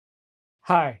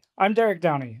Hi, I'm Derek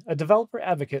Downey, a developer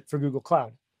advocate for Google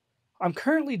Cloud. I'm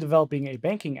currently developing a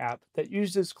banking app that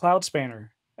uses Cloud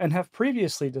Spanner and have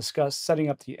previously discussed setting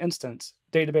up the instance,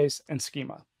 database, and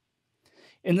schema.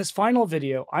 In this final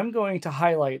video, I'm going to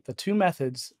highlight the two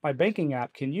methods my banking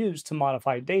app can use to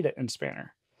modify data in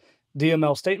Spanner: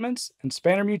 DML statements and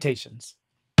Spanner mutations.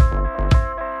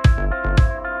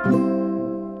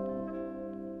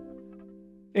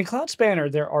 In Cloud Spanner,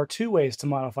 there are two ways to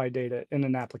modify data in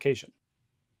an application.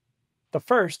 The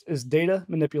first is data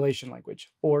manipulation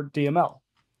language, or DML.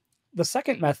 The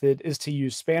second method is to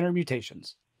use Spanner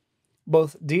mutations.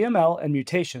 Both DML and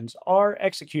mutations are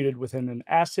executed within an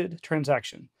ACID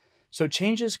transaction, so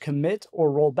changes commit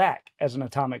or roll back as an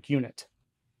atomic unit.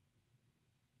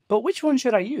 But which one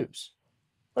should I use?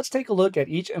 Let's take a look at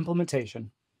each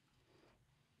implementation.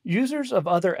 Users of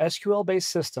other SQL-based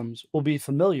systems will be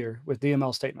familiar with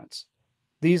DML statements.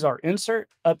 These are insert,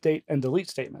 update, and delete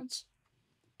statements.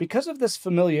 Because of this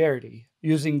familiarity,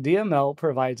 using DML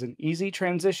provides an easy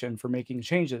transition for making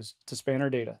changes to Spanner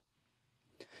data.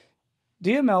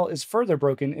 DML is further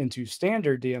broken into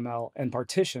standard DML and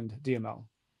partitioned DML.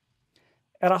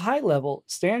 At a high level,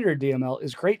 standard DML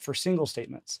is great for single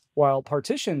statements, while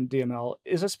partitioned DML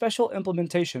is a special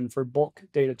implementation for bulk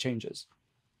data changes.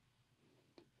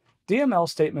 DML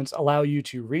statements allow you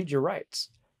to read your writes,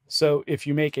 so if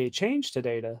you make a change to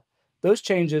data, those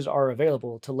changes are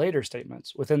available to later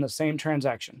statements within the same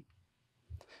transaction.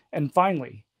 And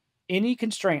finally, any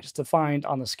constraints defined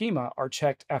on the schema are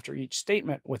checked after each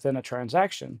statement within a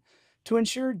transaction to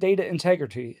ensure data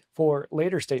integrity for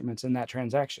later statements in that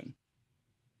transaction.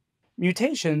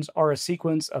 Mutations are a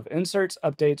sequence of inserts,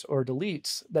 updates, or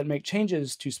deletes that make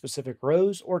changes to specific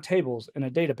rows or tables in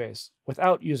a database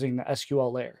without using the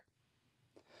SQL layer.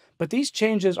 But these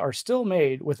changes are still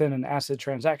made within an ACID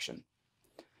transaction.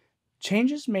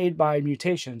 Changes made by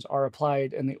mutations are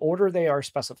applied in the order they are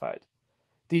specified.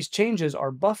 These changes are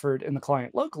buffered in the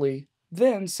client locally,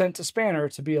 then sent to Spanner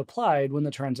to be applied when the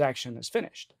transaction is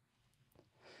finished.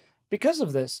 Because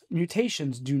of this,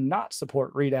 mutations do not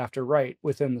support read after write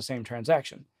within the same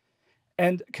transaction,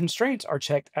 and constraints are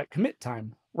checked at commit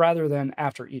time rather than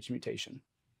after each mutation.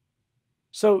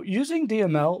 So using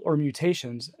DML or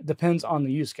mutations depends on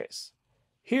the use case.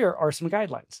 Here are some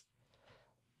guidelines.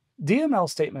 DML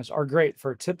statements are great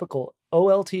for typical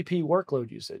OLTP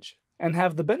workload usage and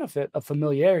have the benefit of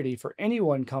familiarity for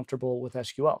anyone comfortable with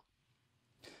SQL.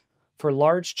 For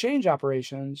large change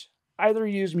operations, either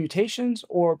use mutations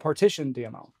or partition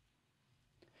DML.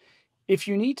 If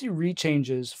you need to read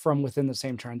changes from within the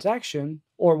same transaction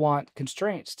or want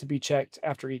constraints to be checked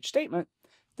after each statement,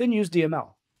 then use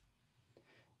DML.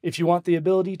 If you want the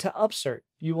ability to upsert,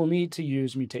 you will need to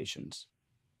use mutations.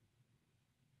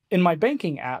 In my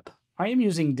banking app, I am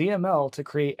using DML to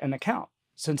create an account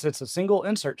since it's a single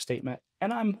insert statement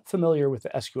and I'm familiar with the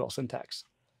SQL syntax.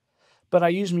 But I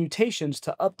use mutations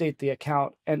to update the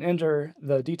account and enter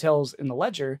the details in the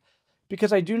ledger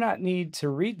because I do not need to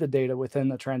read the data within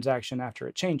the transaction after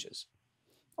it changes.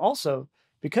 Also,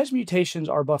 because mutations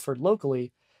are buffered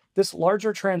locally, this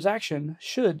larger transaction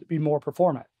should be more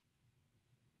performant.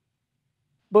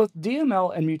 Both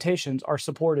DML and mutations are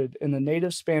supported in the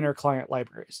native Spanner client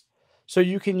libraries, so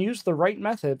you can use the right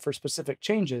method for specific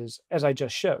changes, as I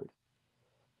just showed.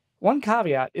 One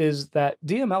caveat is that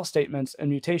DML statements and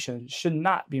mutations should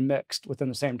not be mixed within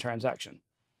the same transaction.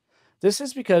 This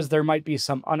is because there might be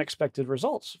some unexpected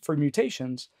results for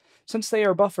mutations, since they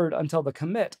are buffered until the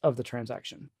commit of the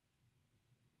transaction.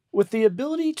 With the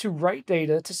ability to write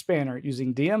data to Spanner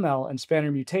using DML and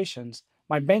Spanner mutations,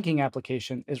 my banking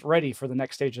application is ready for the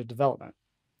next stage of development.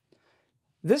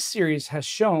 This series has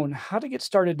shown how to get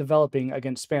started developing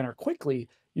against Spanner quickly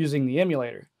using the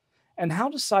emulator, and how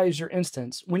to size your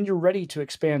instance when you're ready to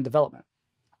expand development.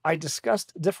 I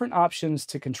discussed different options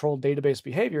to control database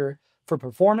behavior for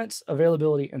performance,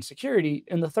 availability, and security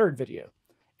in the third video.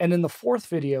 And in the fourth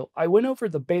video, I went over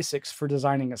the basics for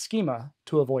designing a schema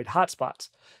to avoid hotspots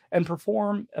and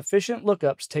perform efficient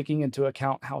lookups taking into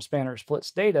account how Spanner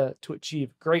splits data to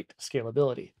achieve great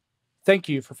scalability. Thank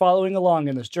you for following along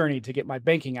in this journey to get my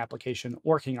banking application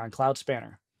working on Cloud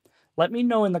Spanner. Let me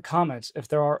know in the comments if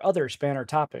there are other Spanner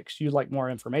topics you'd like more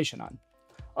information on.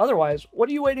 Otherwise, what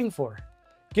are you waiting for?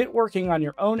 Get working on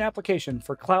your own application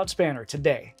for Cloud Spanner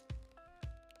today.